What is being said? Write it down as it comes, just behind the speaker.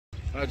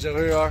All right, Joe,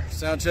 here we are,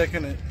 sound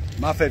checking at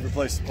my favorite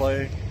place to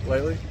play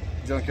lately,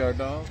 Junkyard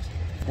Dogs.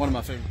 One of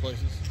my favorite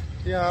places.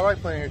 Yeah, I like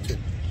playing here too.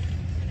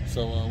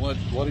 So, what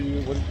do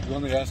you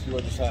want me to ask you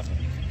what just happened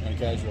in a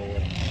casual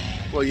way?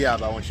 Well, yeah,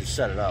 but I want you to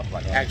set it up.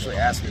 Like, actually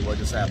ask me what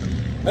just happened.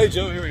 Hey,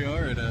 Joe, here we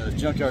are at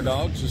Junkyard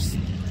Dogs.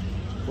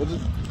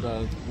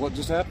 What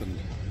just happened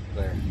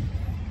there?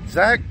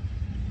 Zach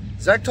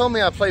told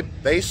me I play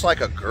bass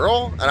like a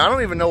girl, and I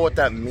don't even know what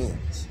that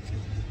means.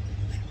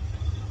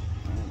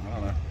 I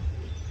don't know.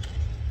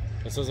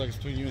 That sounds like it's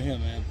between you and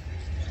him, man.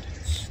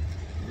 It's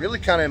really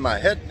kind of in my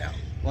head now.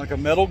 Like a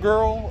metal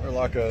girl, or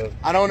like a...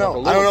 I don't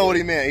know. I don't know what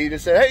he meant. He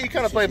just said, hey, you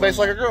kind of play bass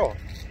like a girl.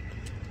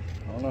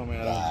 I don't know,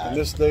 man. In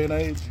this day and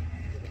age,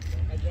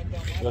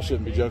 I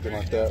shouldn't be joking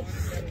like that.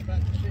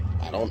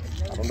 I don't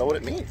know what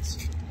it means.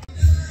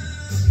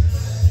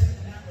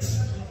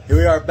 Here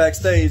we are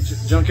backstage,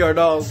 Junkyard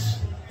Dogs.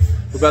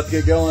 We're about to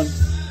get going.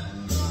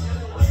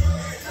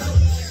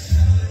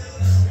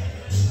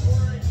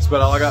 That's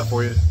about all I got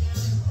for you.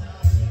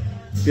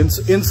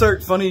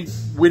 Insert funny,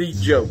 witty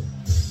joke.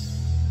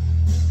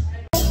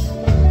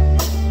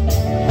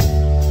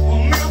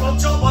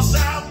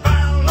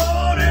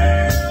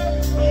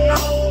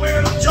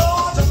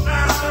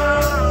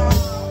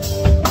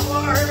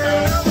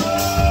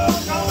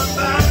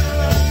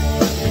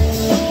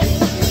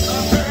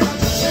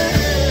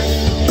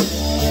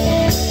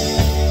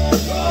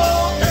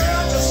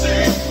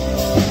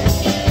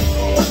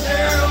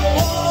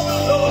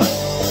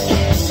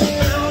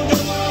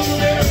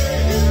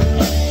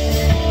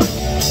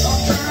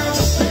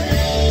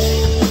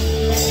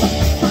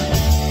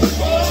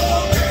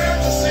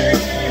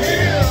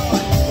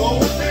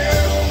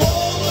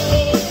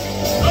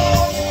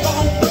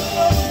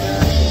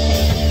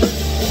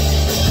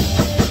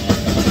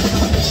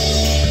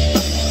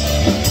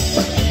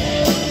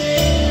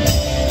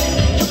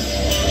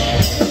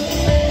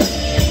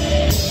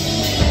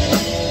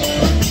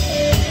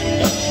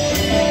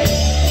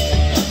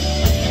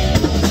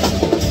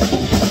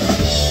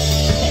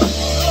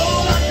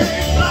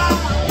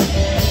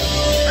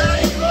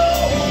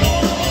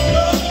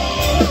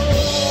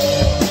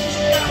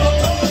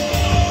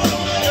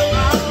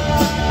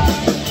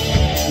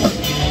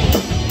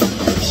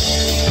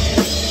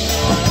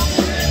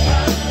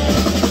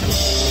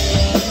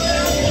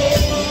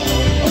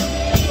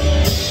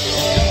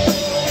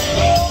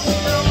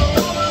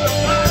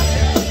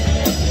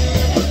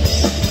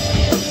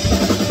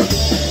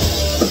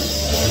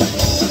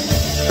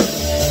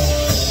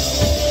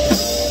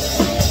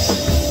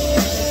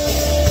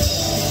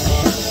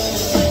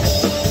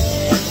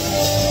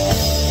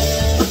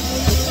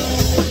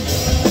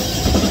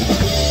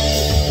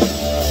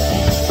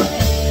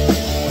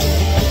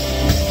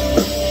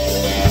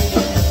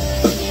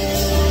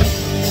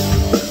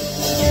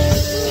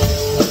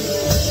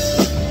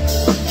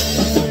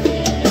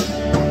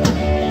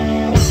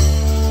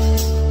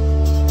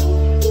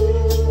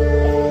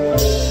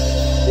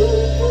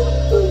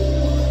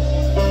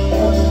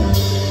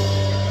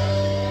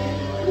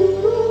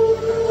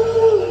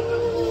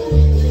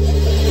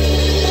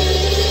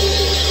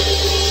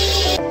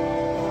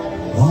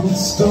 On the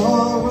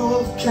star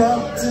of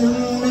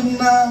Captain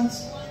Midnight's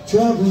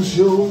travel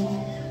show,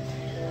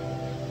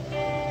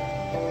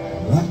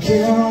 I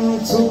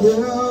can't tell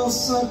their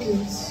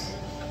seconds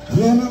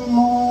many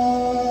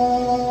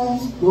more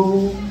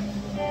ago.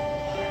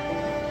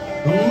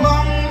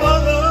 My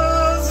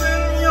mother's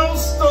in your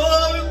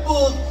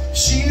storybook,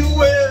 she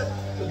wed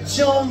the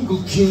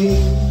Jungle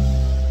King.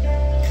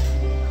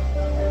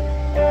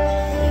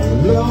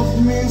 Left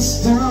me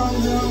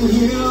standing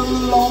here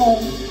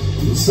alone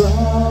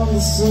beside the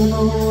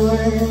summer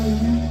rain.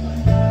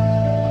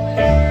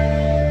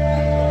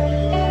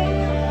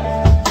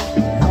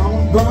 I'm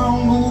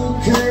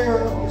bound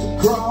cares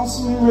across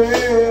the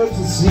red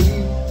sea.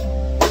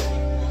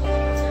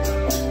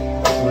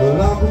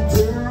 Like a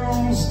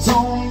tale's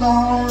torn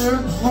down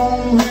right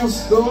from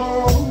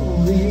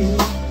history.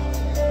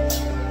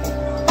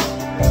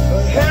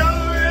 A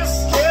hairy,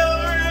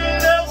 scary,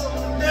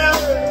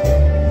 legendary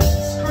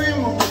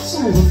screaming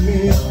to me.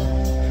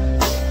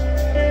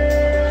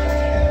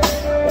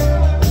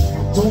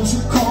 Don't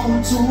you come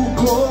too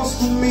close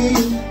to me.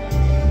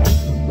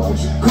 Don't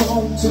you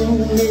come too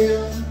near.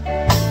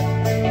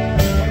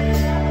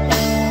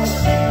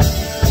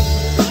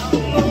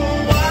 I'm a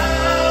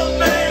wild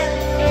man,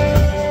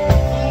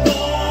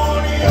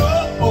 born here.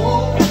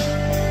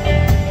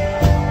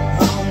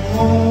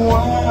 I'm a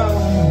wild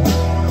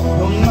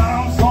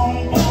man from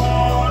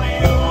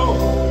Borneo.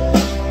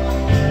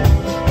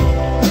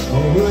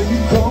 Will you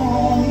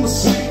come to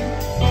see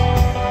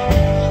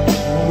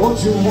what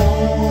you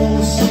want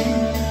to see?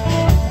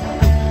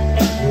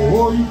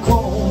 Or you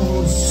come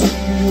to see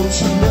what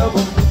you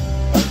never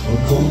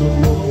come to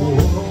know.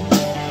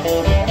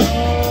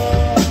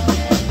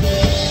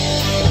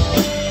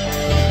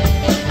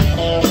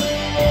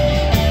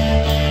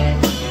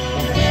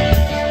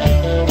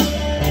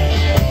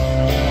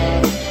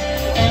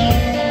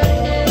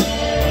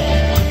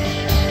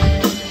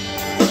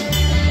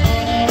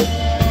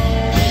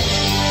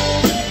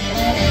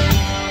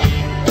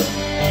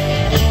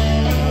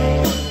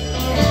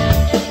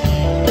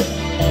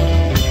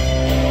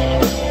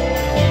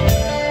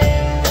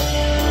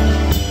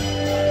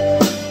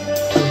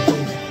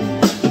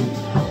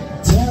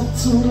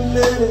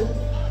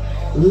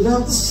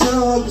 left the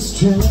circus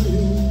train.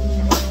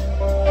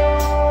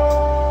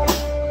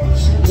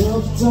 She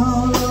left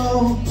all of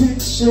her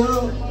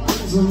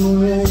pictures in the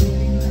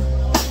rain.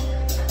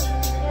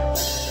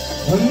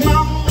 And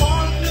I'm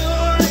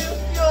wondering if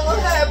you're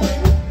happy,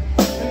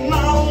 and I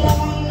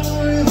wonder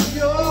if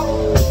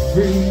you're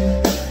free.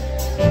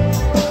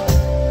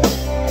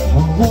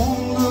 I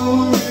wonder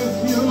if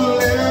you'll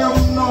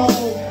ever know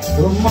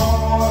the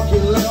mark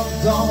you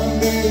left on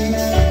me.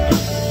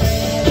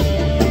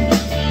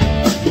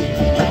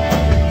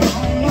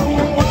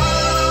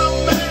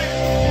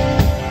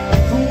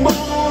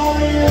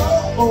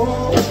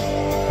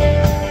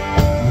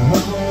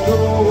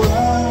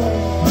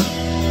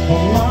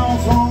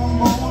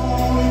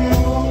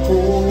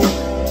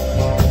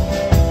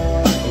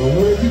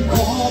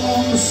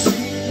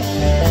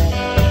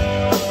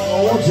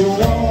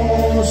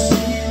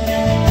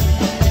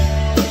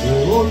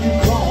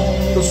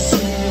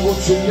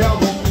 You never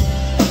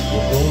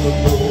gonna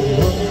know.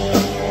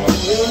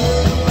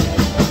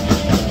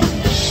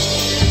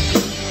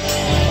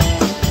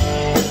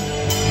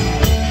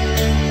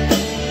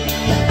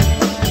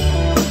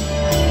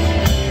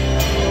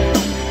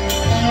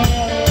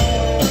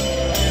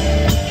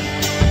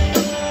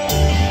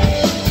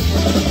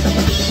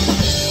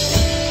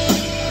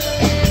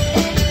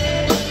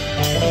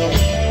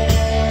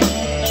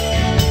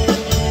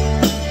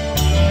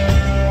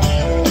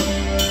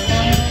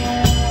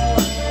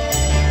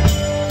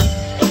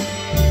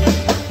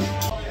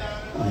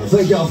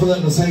 Thank y'all for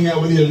letting us hang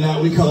out with you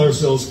tonight. We call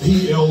ourselves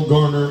P.L.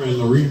 Garner and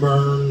the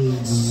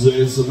Reburns.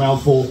 It's a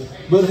mouthful.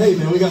 But hey,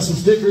 man, we got some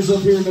stickers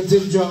up here in the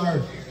tip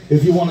jar.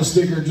 If you want a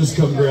sticker, just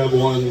come grab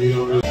one. You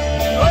don't really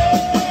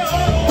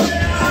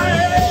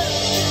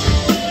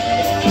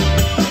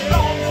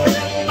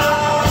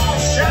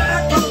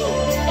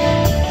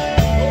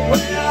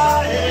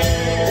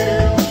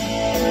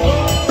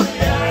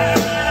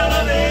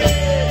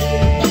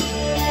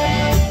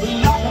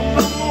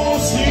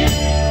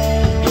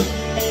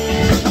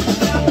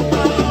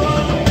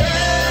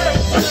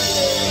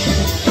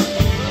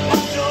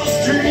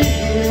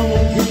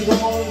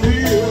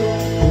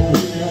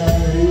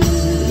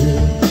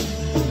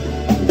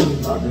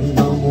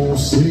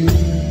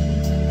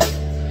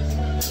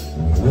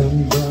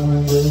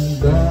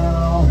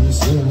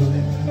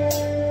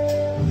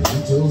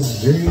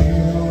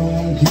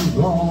keep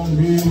on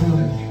being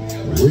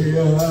the way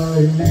I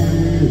am.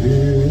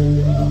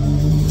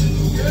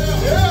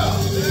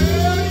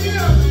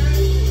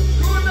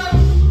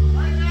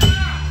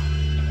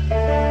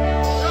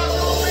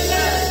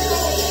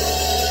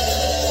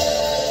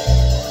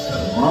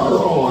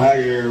 Tomorrow,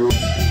 Hager.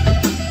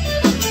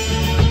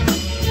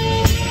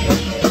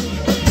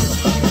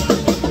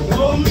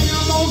 Oh, me,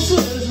 I'm on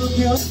treasure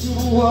against the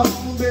wall.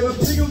 Baby,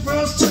 picking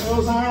first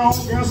tails, I don't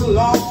guess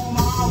along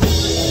my way.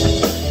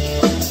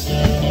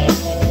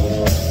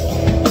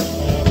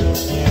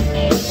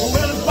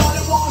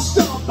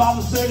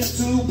 About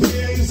 32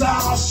 pigs,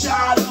 all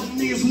shot up,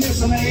 knees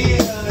missing a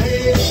head.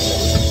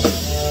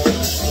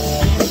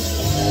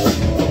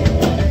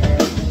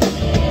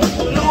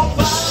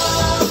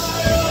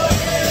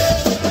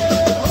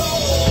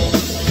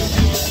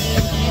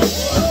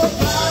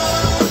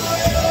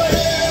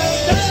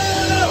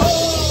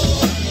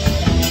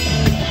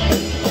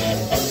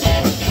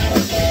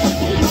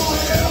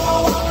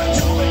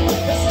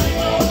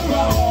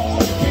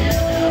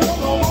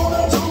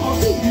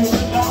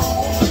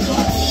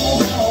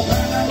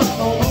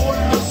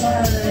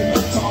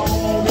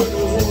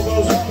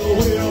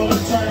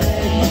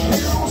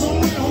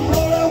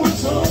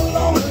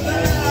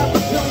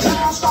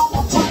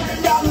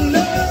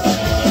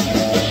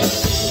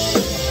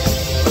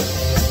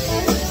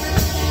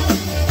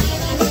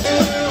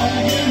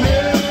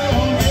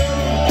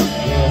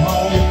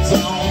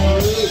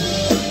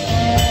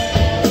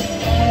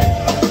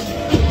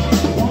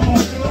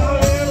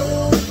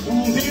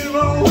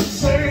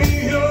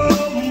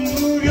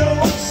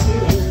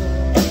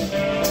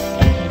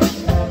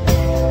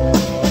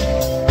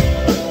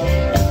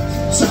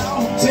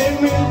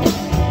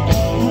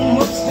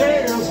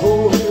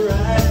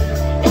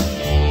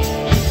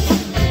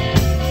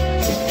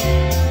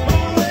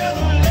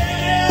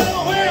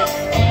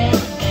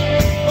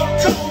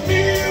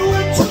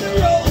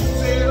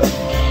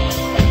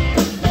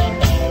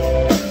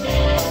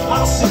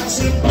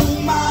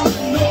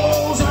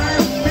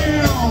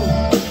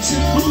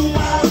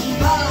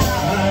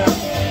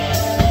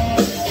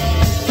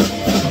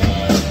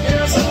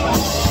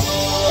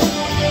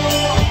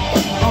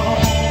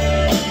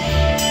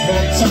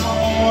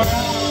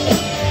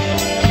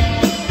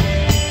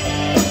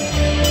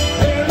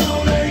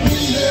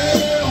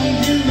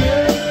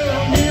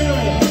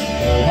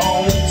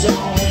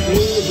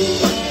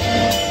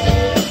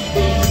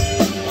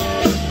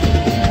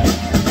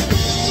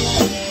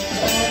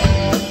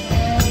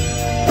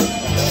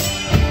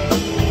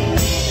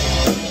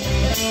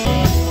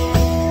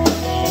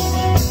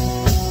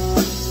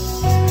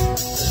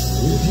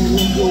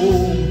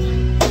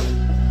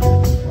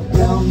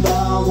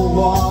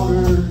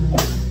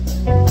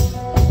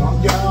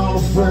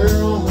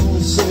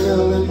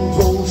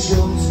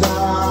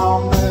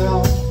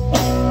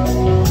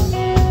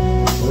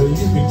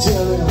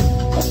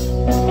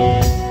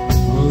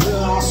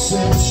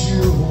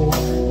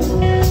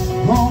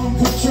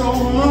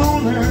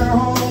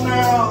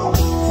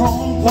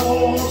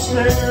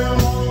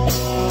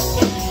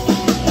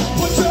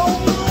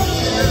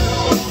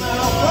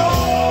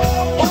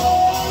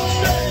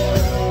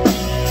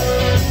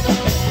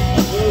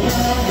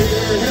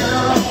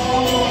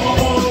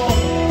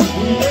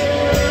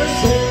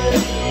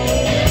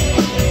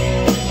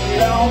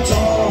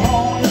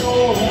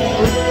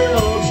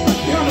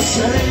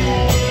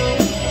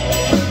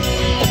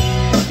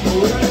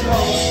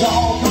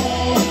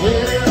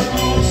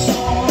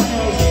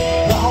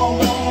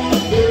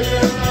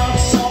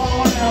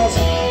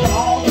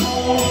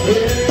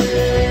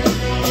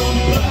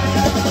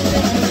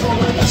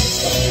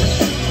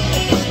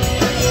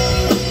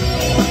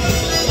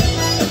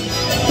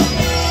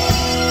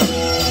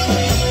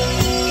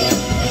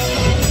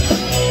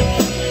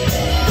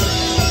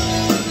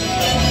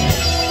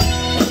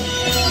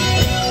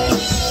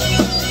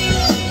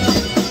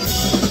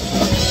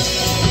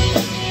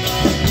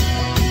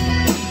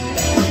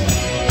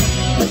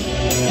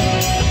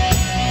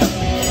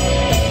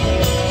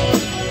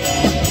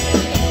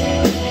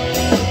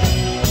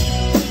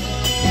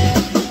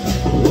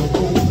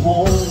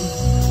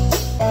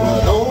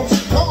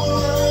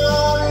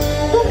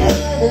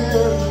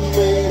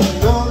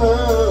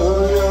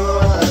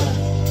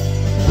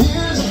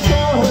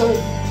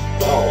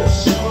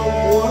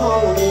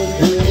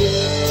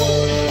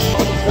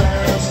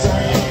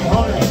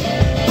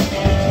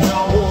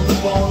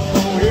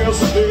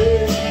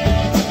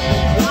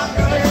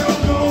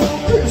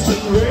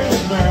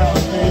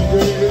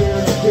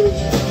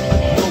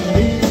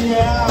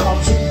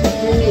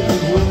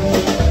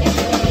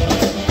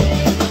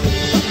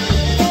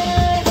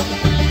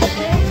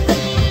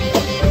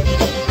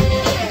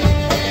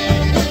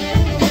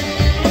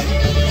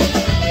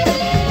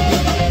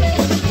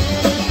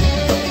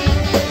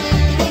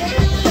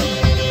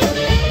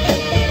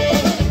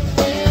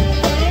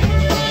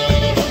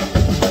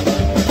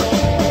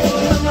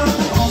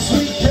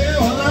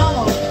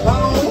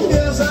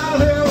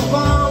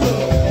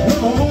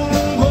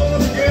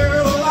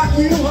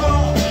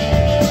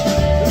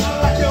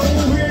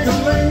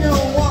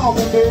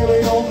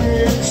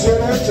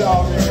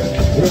 all good.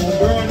 With a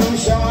brand new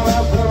shot,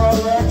 I put on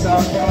the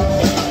ragtop car.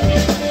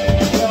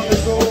 Down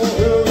this old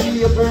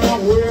hurry up and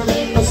I'm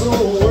wearing this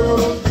old world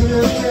of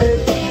good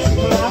taste.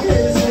 My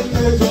head is in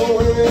this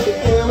old head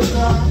every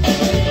time.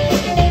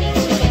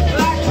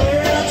 Like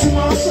clear to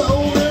my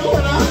soul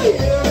when I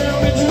hear them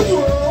bitches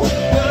roll.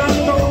 Then I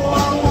know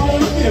I'm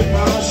gonna get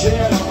my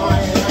shit on.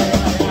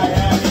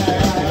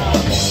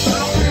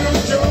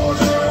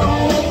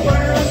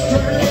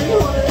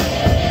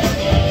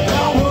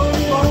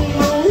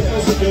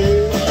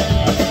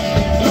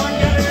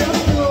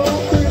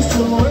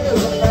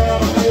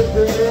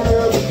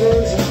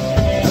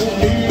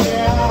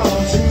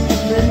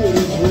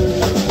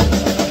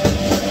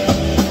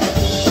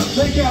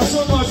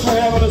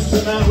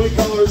 Tonight we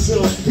call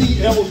ourselves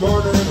P.L.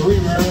 Garner and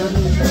Reverb.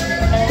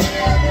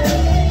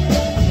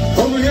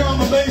 Over here on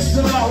the bass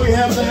tonight we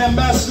have the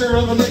ambassador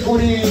of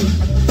iniquity,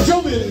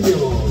 Joe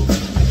Bingill.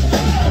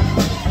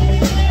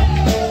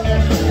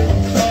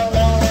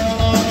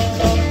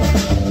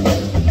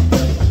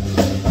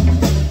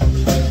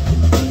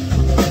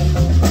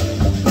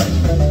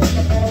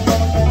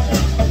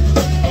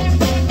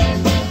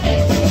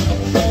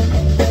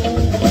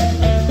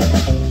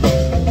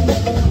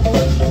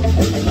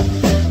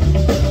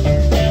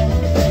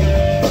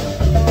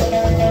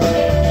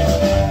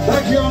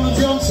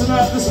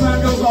 This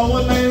man goes by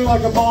one name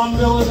like a Bond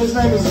villain. His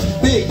name is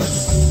Biggs.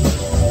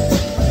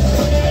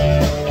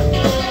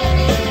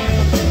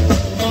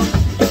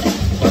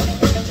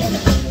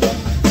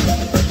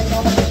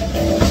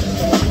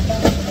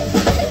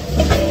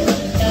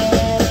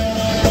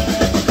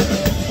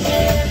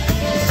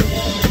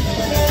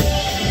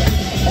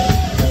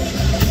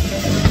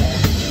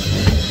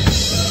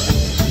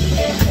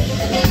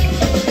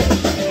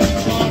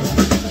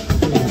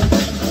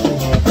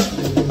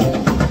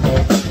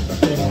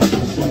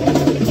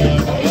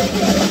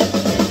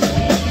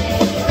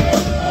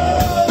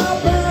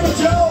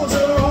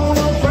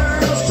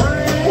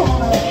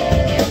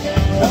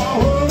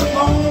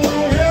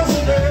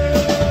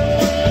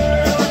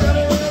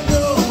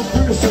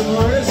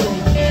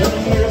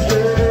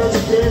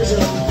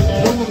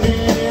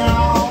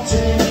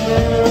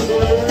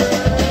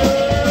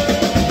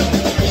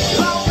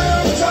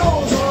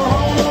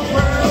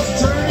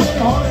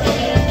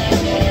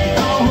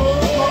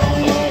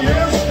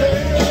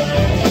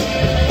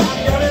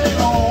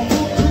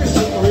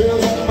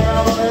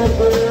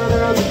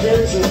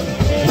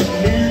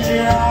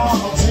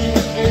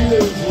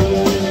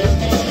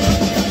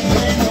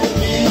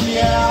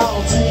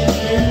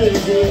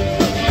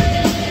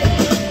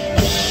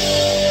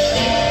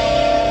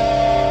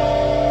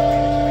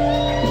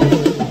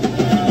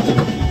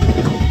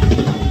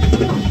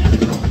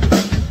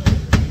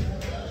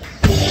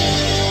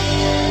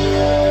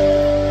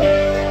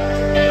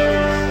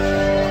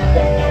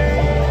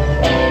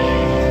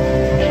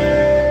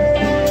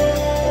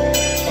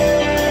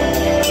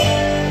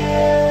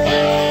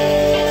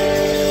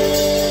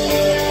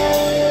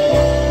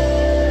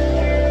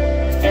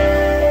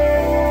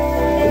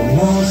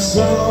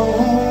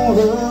 Sound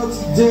of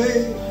today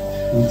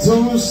to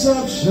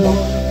reception,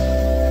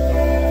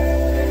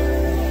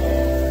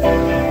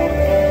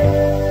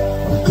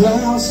 a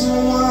glass of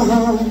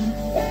wine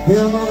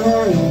in my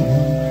hand,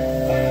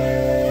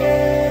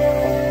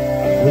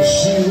 but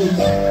she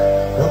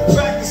was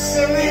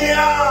practicing the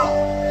art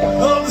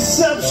of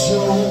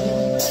deception,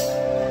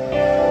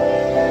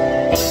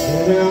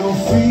 and in a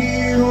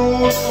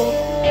field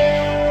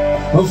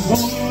of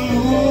food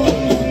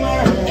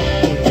man.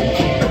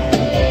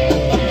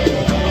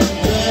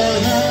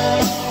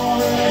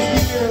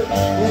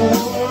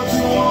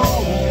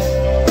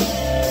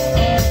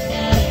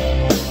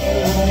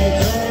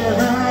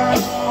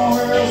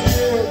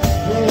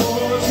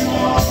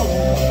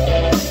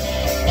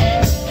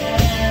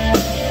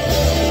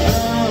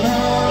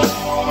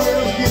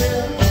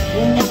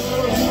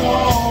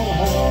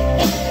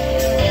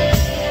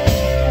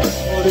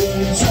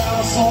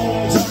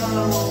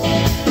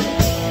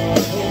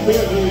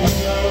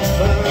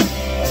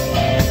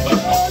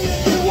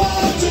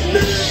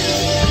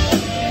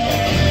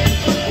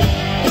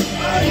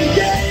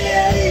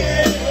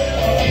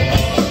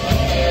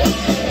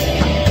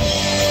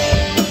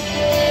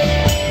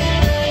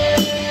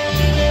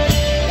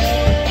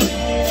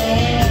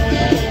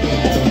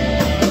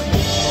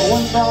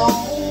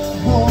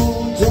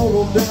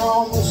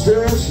 Down the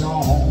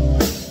station,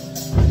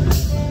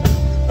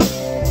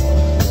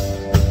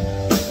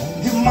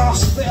 give my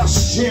special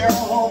share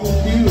on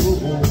you.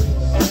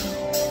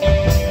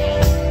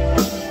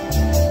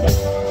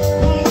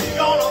 We're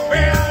gonna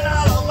burn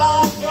out a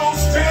long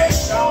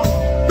frustration,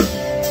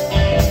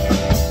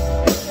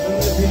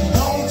 and if you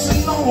don't, you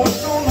know what's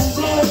gonna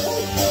blow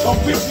a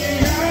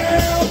 50-year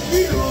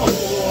view.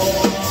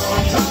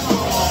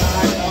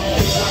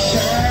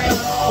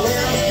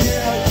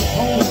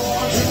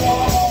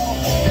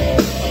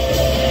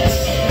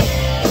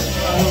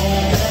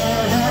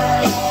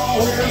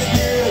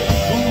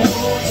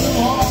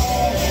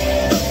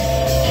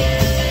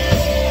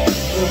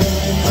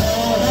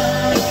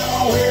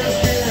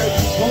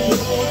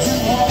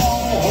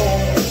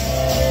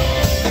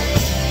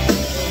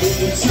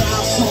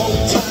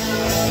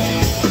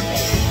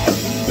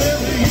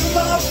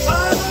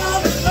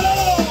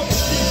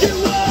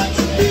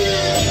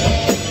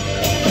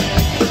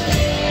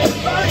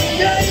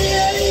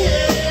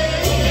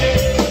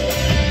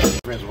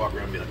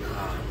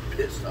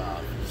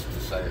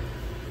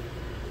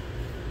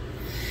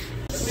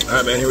 All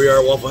right, man, here we are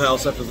at Waffle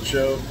House after the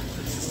show.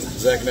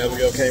 Zach and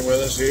Abigail came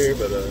with us here,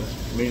 but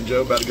me and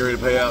Joe about to get ready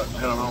to pay out and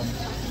head on home.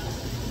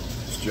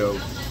 It's Joe.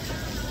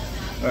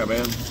 All right,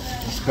 man,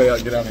 let's pay out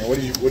and get out of here. What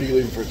are you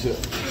leaving for a tip?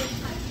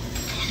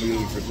 What are you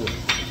leaving for a tip?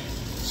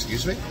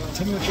 Excuse me?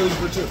 Tell me what you're leaving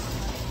for a tip.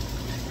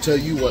 Tell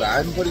you what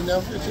I'm putting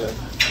down for a tip?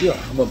 Yeah,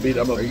 I'm gonna beat.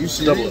 Are you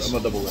serious? Double it. I'm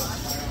gonna double it.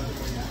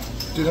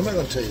 Dude, I'm not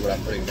gonna tell you what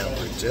I'm putting down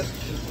for a tip.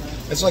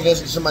 It's like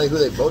asking somebody who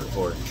they voted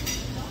for.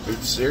 Are you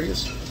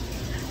serious?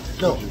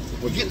 No.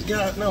 Get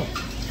out. No.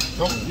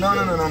 No. No. I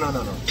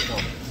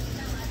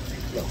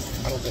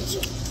don't think so,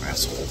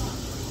 asshole.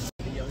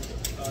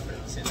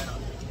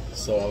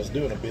 So I was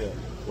doing a bit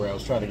where I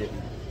was trying to get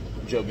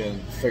Joe Ben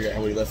to figure out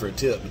how he left for a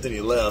tip, but then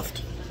he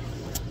left.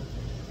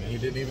 And he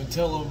didn't even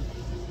tell them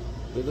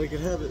that they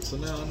could have it, so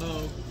now I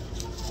know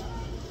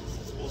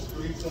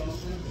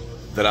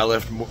that I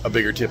left a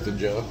bigger tip than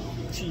Joe.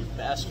 Cheap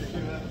bastard.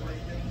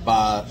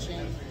 By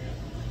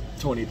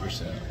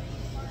 20%.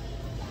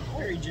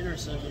 Very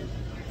generous of you.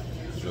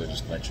 It's really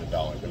just an extra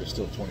 $1, but it's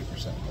still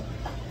 20%.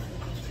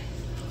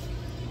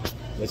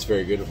 That's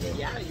very good of me.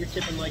 Yeah, you're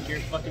tipping like you're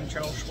fucking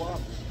Charles Schwab.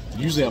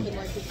 Usually I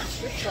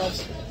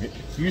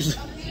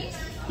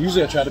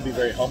try to be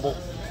very humble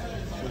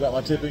about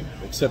my tipping,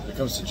 except when it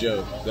comes to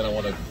Joe. Then I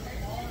want to.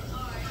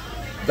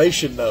 They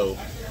should know,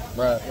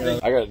 right? You know,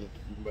 I got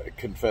to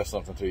confess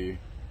something to you.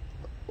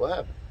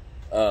 What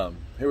happened?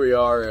 Here we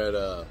are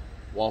at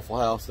Waffle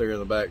House there in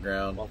the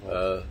background.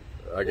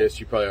 I guess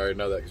you probably already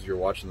know that because you were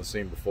watching the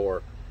scene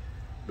before.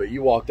 But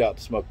you walked out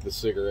to smoke the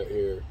cigarette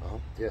here.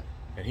 Yeah.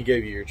 And he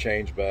gave you your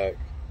change back.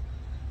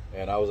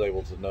 And I was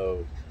able to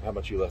know how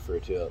much you left for a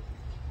tip.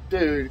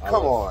 Dude,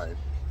 come on.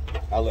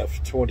 I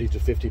left 20 to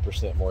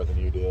 50% more than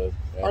you did.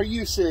 And, Are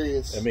you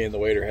serious? and me and the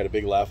waiter had a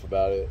big laugh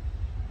about it.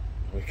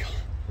 We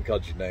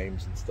called you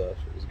names and stuff.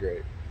 It was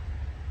great.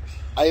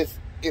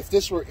 If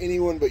this were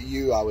anyone but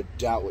you, I would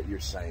doubt what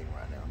you're saying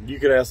right now. You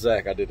could ask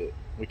Zach. I did it.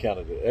 We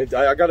counted it.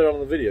 I got it on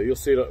the video. You'll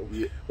see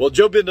it. Well,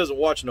 Joe Ben doesn't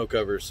watch No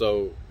Cover,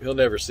 so he'll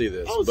never see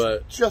this. I was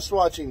but just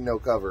watching No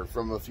Cover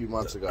from a few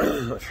months ago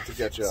to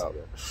catch up.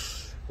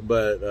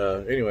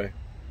 But anyway,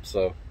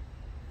 so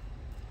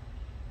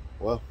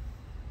well,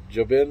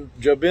 Joe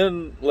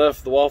Ben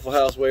left the Waffle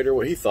House waiter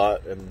what he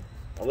thought, and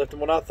I left him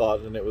what I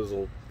thought, and it was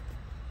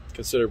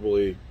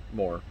considerably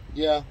more.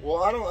 Yeah,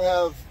 well, I don't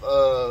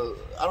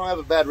have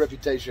a bad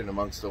reputation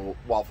amongst the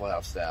Waffle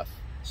House staff,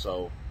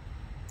 so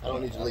I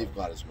don't need to leave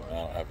quite as much. I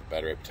don't have a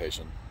bad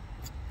reputation.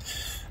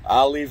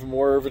 I'll leave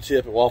more of a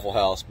tip at Waffle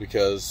House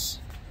because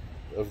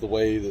of the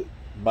way that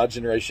my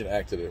generation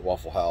acted at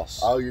Waffle House.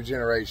 Oh, your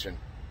generation.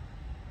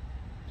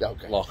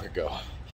 Okay. Long ago.